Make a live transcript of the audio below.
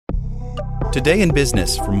Today in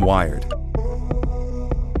Business from Wired.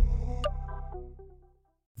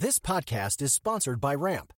 This podcast is sponsored by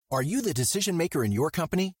Ramp. Are you the decision maker in your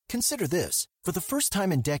company? Consider this. For the first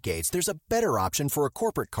time in decades, there's a better option for a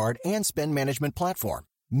corporate card and spend management platform.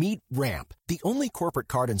 Meet Ramp, the only corporate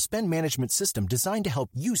card and spend management system designed to help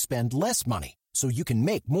you spend less money so you can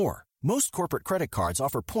make more. Most corporate credit cards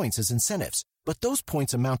offer points as incentives, but those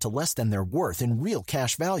points amount to less than their worth in real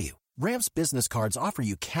cash value. Ramp's business cards offer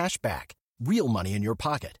you cash back, real money in your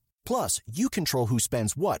pocket. Plus, you control who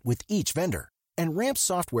spends what with each vendor. And Ramp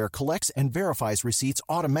software collects and verifies receipts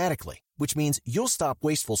automatically, which means you'll stop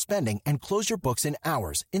wasteful spending and close your books in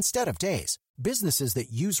hours instead of days. Businesses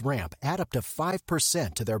that use Ramp add up to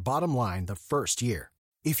 5% to their bottom line the first year.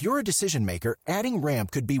 If you're a decision maker, adding Ramp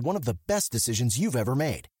could be one of the best decisions you've ever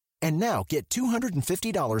made. And now get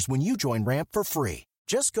 $250 when you join Ramp for free.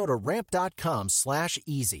 Just go to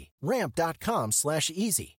ramp.com/easy.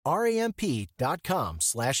 Ramp.com/easy.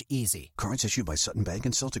 RAMP.com/easy. Cards issued by Sutton Bank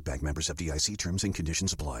and Celtic Bank, members of FDIC. Terms and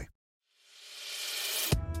conditions apply.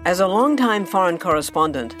 As a longtime foreign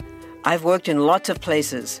correspondent, I've worked in lots of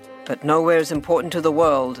places, but nowhere as important to the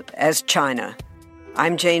world as China.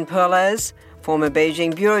 I'm Jane Perlez, former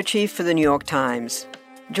Beijing bureau chief for the New York Times.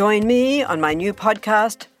 Join me on my new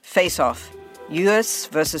podcast, Face Off, U.S.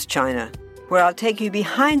 versus China, where I'll take you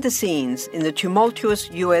behind the scenes in the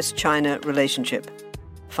tumultuous U.S.-China relationship.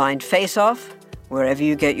 Find Face Off wherever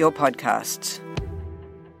you get your podcasts.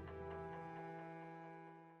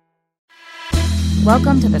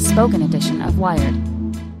 Welcome to the spoken edition of Wired.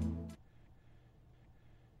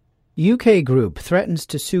 UK group threatens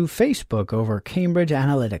to sue Facebook over Cambridge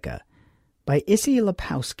Analytica by Issy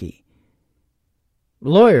Lepowski.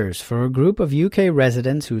 Lawyers for a group of UK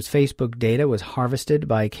residents whose Facebook data was harvested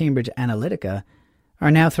by Cambridge Analytica are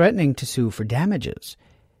now threatening to sue for damages.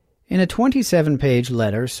 In a 27-page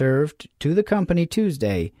letter served to the company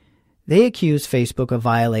Tuesday, they accuse Facebook of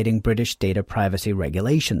violating British data privacy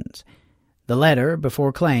regulations. The letter,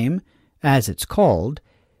 before claim, as it's called,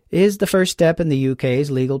 is the first step in the UK's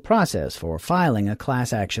legal process for filing a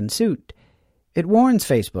class action suit. It warns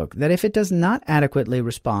Facebook that if it does not adequately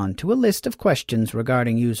respond to a list of questions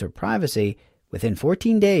regarding user privacy within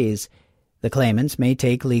 14 days, the claimants may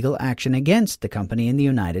take legal action against the company in the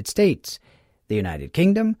United States, the United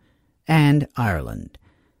Kingdom, and Ireland.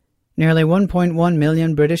 Nearly 1.1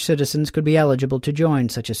 million British citizens could be eligible to join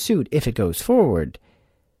such a suit if it goes forward.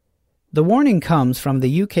 The warning comes from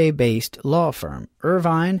the UK-based law firm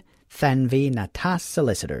Irvine Thanvi Natas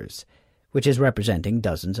Solicitors, which is representing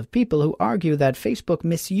dozens of people who argue that Facebook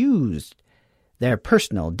misused their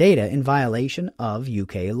personal data in violation of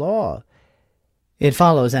UK law. It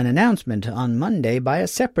follows an announcement on Monday by a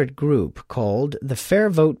separate group called the Fair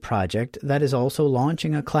Vote Project that is also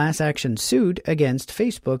launching a class action suit against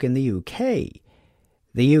Facebook in the UK.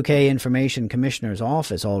 The UK Information Commissioner's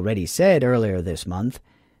Office already said earlier this month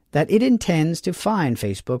that it intends to fine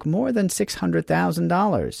Facebook more than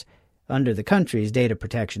 $600,000 under the country's Data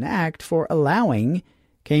Protection Act for allowing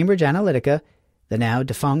Cambridge Analytica, the now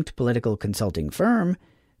defunct political consulting firm,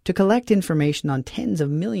 to collect information on tens of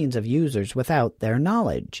millions of users without their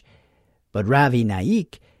knowledge. But Ravi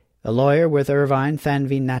Naik, a lawyer with Irvine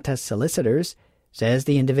Thanvi Natas Solicitors, says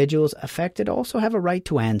the individuals affected also have a right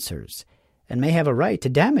to answers, and may have a right to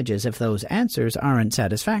damages if those answers aren't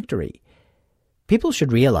satisfactory. People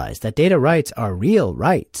should realize that data rights are real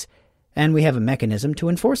rights, and we have a mechanism to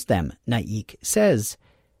enforce them, Naik says.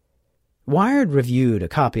 Wired reviewed a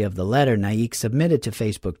copy of the letter Naik submitted to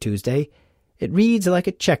Facebook Tuesday. It reads like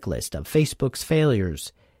a checklist of Facebook's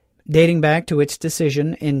failures, dating back to its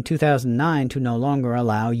decision in 2009 to no longer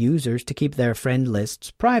allow users to keep their friend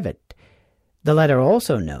lists private. The letter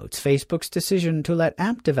also notes Facebook's decision to let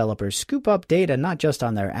app developers scoop up data not just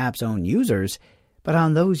on their app's own users, but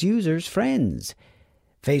on those users' friends.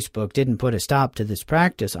 Facebook didn't put a stop to this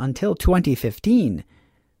practice until 2015.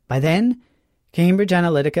 By then, Cambridge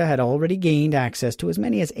Analytica had already gained access to as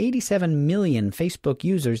many as 87 million Facebook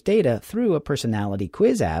users' data through a personality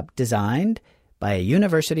quiz app designed by a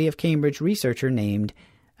University of Cambridge researcher named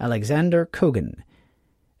Alexander Kogan.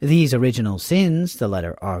 These original sins, the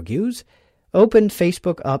letter argues, opened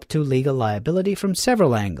Facebook up to legal liability from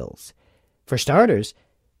several angles. For starters,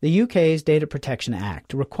 the UK's Data Protection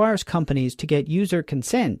Act requires companies to get user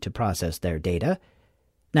consent to process their data.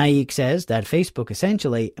 Naik says that Facebook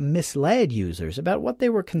essentially misled users about what they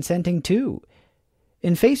were consenting to.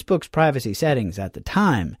 In Facebook's privacy settings at the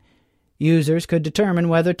time, users could determine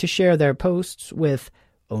whether to share their posts with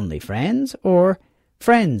only friends or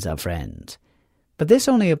friends of friends. But this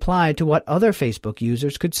only applied to what other Facebook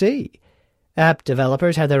users could see. App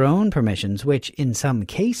developers had their own permissions, which, in some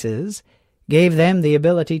cases, gave them the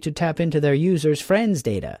ability to tap into their users' friends'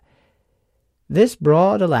 data. This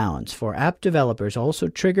broad allowance for app developers also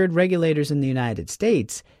triggered regulators in the United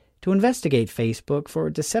States to investigate Facebook for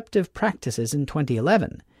deceptive practices in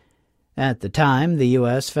 2011. At the time, the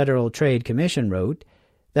U.S. Federal Trade Commission wrote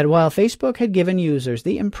that while Facebook had given users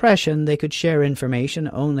the impression they could share information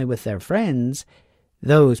only with their friends,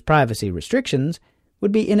 those privacy restrictions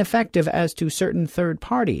would be ineffective as to certain third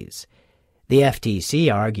parties. The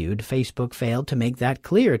FTC argued Facebook failed to make that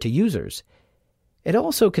clear to users. It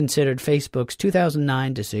also considered Facebook's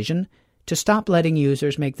 2009 decision to stop letting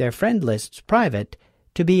users make their friend lists private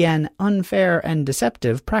to be an unfair and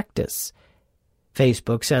deceptive practice.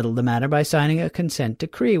 Facebook settled the matter by signing a consent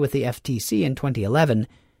decree with the FTC in 2011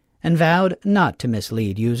 and vowed not to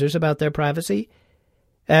mislead users about their privacy.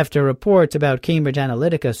 After reports about Cambridge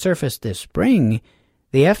Analytica surfaced this spring,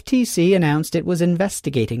 the FTC announced it was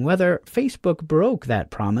investigating whether Facebook broke that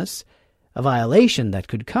promise, a violation that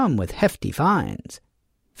could come with hefty fines.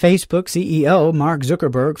 Facebook CEO Mark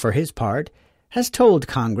Zuckerberg, for his part, has told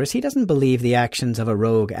Congress he doesn't believe the actions of a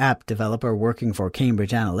rogue app developer working for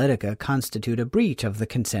Cambridge Analytica constitute a breach of the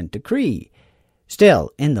consent decree.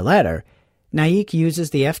 Still, in the letter, Naik uses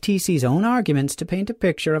the FTC's own arguments to paint a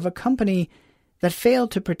picture of a company that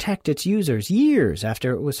failed to protect its users years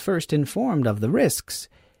after it was first informed of the risks.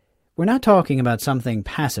 We're not talking about something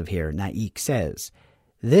passive here, Naik says.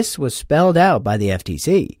 This was spelled out by the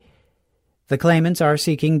FTC. The claimants are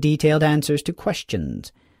seeking detailed answers to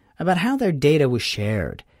questions about how their data was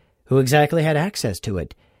shared, who exactly had access to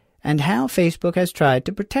it, and how Facebook has tried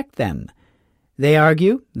to protect them. They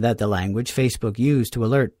argue that the language Facebook used to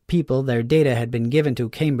alert people their data had been given to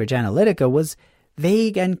Cambridge Analytica was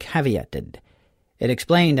vague and caveated. It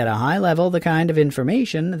explained at a high level the kind of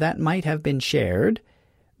information that might have been shared,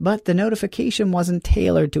 but the notification wasn't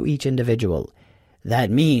tailored to each individual.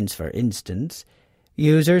 That means, for instance,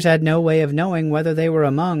 users had no way of knowing whether they were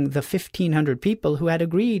among the 1,500 people who had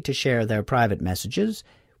agreed to share their private messages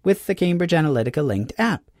with the Cambridge Analytica-linked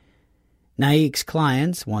app. Naik's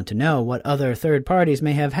clients want to know what other third parties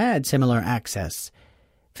may have had similar access.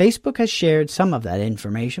 Facebook has shared some of that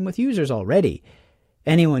information with users already.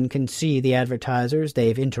 Anyone can see the advertisers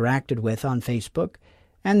they've interacted with on Facebook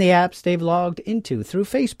and the apps they've logged into through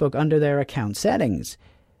Facebook under their account settings.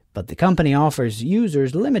 But the company offers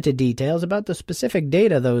users limited details about the specific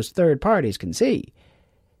data those third parties can see.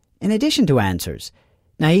 In addition to answers,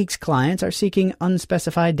 Naik's clients are seeking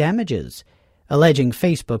unspecified damages, alleging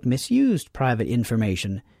Facebook misused private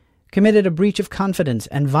information, committed a breach of confidence,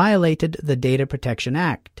 and violated the Data Protection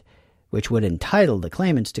Act, which would entitle the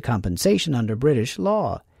claimants to compensation under British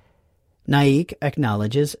law. Naik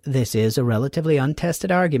acknowledges this is a relatively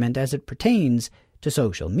untested argument as it pertains to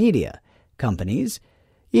social media companies,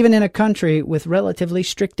 even in a country with relatively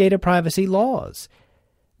strict data privacy laws.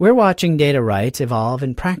 We're watching data rights evolve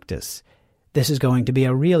in practice. This is going to be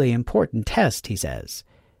a really important test, he says.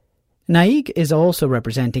 Naik is also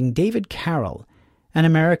representing David Carroll, an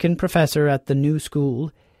American professor at the New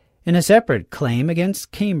School, in a separate claim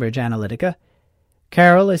against Cambridge Analytica.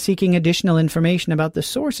 Carroll is seeking additional information about the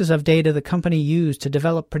sources of data the company used to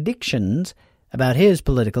develop predictions about his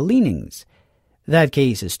political leanings. That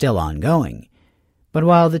case is still ongoing. But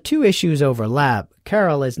while the two issues overlap,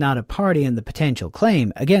 Carroll is not a party in the potential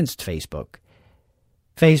claim against Facebook.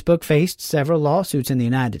 Facebook faced several lawsuits in the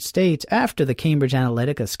United States after the Cambridge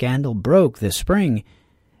Analytica scandal broke this spring.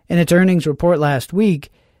 In its earnings report last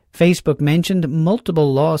week, Facebook mentioned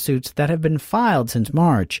multiple lawsuits that have been filed since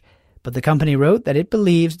March, but the company wrote that it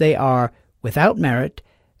believes they are without merit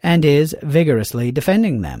and is vigorously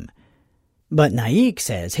defending them. But Naik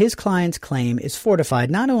says his client's claim is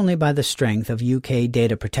fortified not only by the strength of UK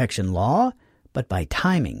data protection law, but by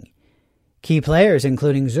timing. Key players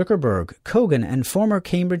including Zuckerberg, Kogan, and former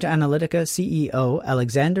Cambridge Analytica CEO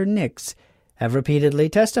Alexander Nix have repeatedly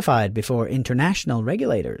testified before international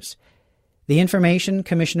regulators. The Information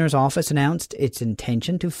Commissioner's Office announced its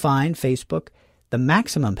intention to fine Facebook the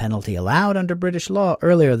maximum penalty allowed under British law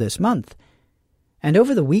earlier this month. And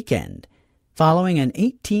over the weekend, following an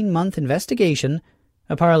 18-month investigation,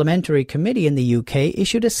 a parliamentary committee in the UK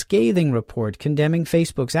issued a scathing report condemning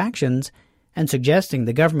Facebook's actions and suggesting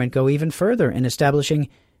the government go even further in establishing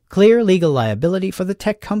clear legal liability for the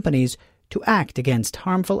tech companies to act against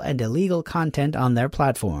harmful and illegal content on their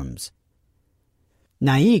platforms.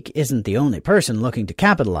 Naik isn't the only person looking to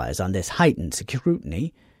capitalize on this heightened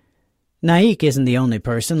scrutiny.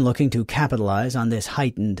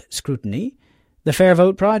 The Fair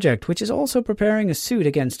Vote Project, which is also preparing a suit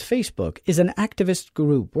against Facebook, is an activist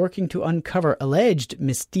group working to uncover alleged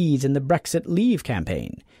misdeeds in the Brexit Leave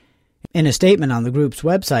campaign. In a statement on the group's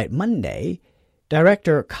website Monday,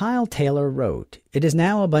 Director Kyle Taylor wrote, "It is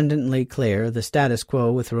now abundantly clear the status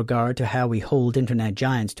quo with regard to how we hold internet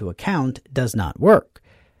giants to account does not work.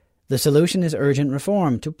 The solution is urgent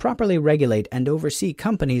reform to properly regulate and oversee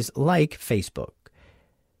companies like Facebook."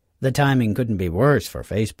 The timing couldn't be worse for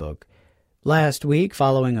Facebook. Last week,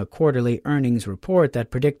 following a quarterly earnings report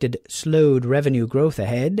that predicted slowed revenue growth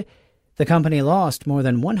ahead, the company lost more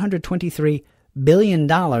than $123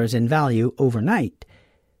 billion in value overnight.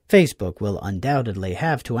 Facebook will undoubtedly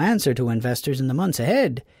have to answer to investors in the months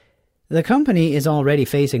ahead. The company is already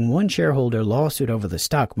facing one shareholder lawsuit over the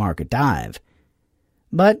stock market dive.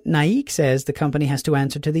 But Naik says the company has to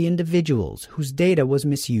answer to the individuals whose data was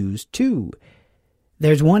misused too.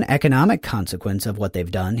 There's one economic consequence of what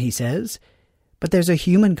they've done, he says, but there's a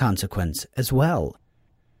human consequence as well.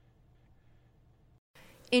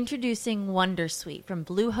 Introducing Wondersuite from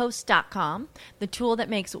Bluehost.com, the tool that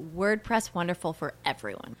makes WordPress wonderful for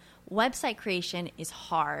everyone. Website creation is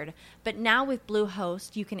hard, but now with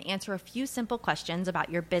Bluehost, you can answer a few simple questions about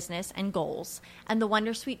your business and goals, and the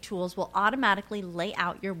Wondersuite tools will automatically lay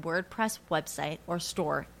out your WordPress website or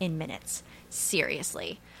store in minutes.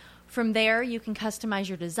 Seriously. From there, you can customize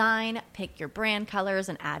your design, pick your brand colors,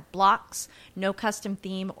 and add blocks. No custom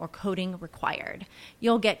theme or coding required.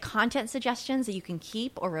 You'll get content suggestions that you can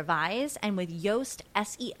keep or revise, and with Yoast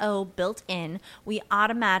SEO built in, we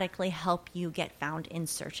automatically help you get found in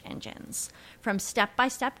search engines. From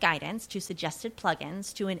step-by-step guidance to suggested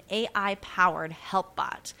plugins to an AI-powered help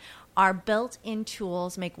bot, our built-in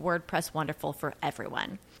tools make WordPress wonderful for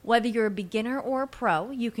everyone. Whether you're a beginner or a pro,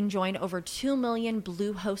 you can join over 2 million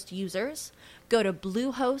Bluehost users. Go to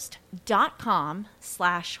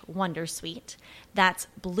bluehost.com/wondersuite. That's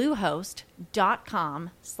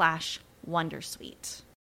bluehost.com/wondersuite.